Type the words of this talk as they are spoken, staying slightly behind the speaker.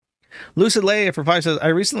Lucid Lay for 5 says, I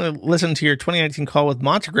recently listened to your 2019 call with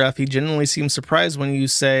Montagraph. He genuinely seems surprised when you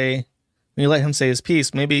let him say his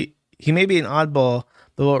piece. Maybe he may be an oddball,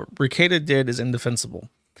 but what Rekieta did is indefensible.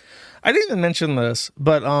 I didn't even mention this,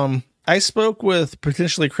 but I spoke with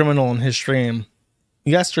Potentially Criminal in his stream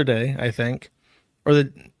yesterday, I think, or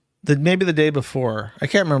maybe the day before. I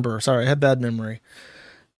can't remember. Sorry, I had bad memory.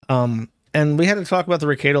 And we had to talk about the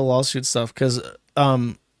Rekieta lawsuit stuff because Randazza,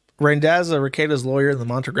 Rekieta's lawyer in the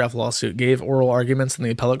Montagraph lawsuit, gave oral arguments in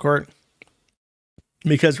the appellate court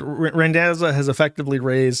because Randazza has effectively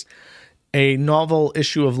raised a novel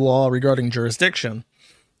issue of law regarding jurisdiction.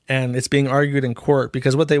 And it's being argued in court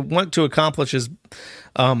because what they want to accomplish is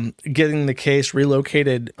getting the case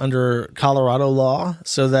relocated under Colorado law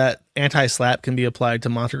so that anti-SLAPP can be applied to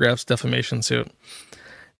Montagraph's defamation suit.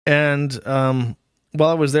 And while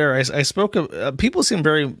I was there, I spoke of people seem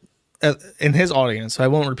very in his audience. So I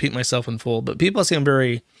won't repeat myself in full, but people seem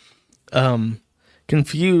very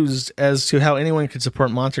confused as to how anyone could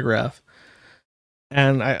support Montagraph.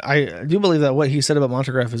 And I do believe that what he said about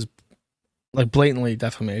Montagraph is like blatantly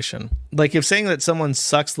defamation. Like if saying that someone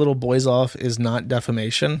sucks little boys off is not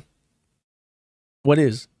defamation, what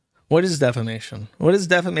is? What is defamation? What is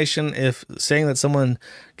defamation if saying that someone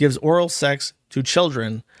gives oral sex to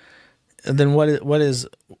children? Then what is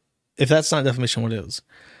if that's not defamation? What is?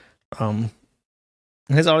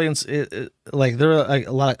 His audience, like there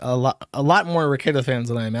are like a lot more Rekieta fans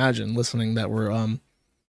than I imagined listening that were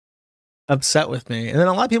upset with me, and then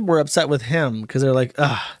a lot of people were upset with him because they're like,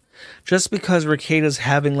 just because Rekieta's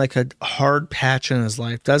having like a hard patch in his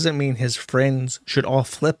life doesn't mean his friends should all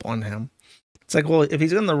flip on him. It's like, well, if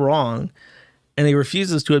he's in the wrong and he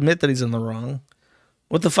refuses to admit that he's in the wrong,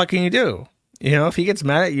 what the fuck can you do? You know, if he gets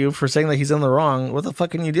mad at you for saying that he's in the wrong, what the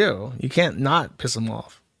fuck can you do? You can't not piss him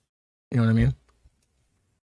off. You know what I mean?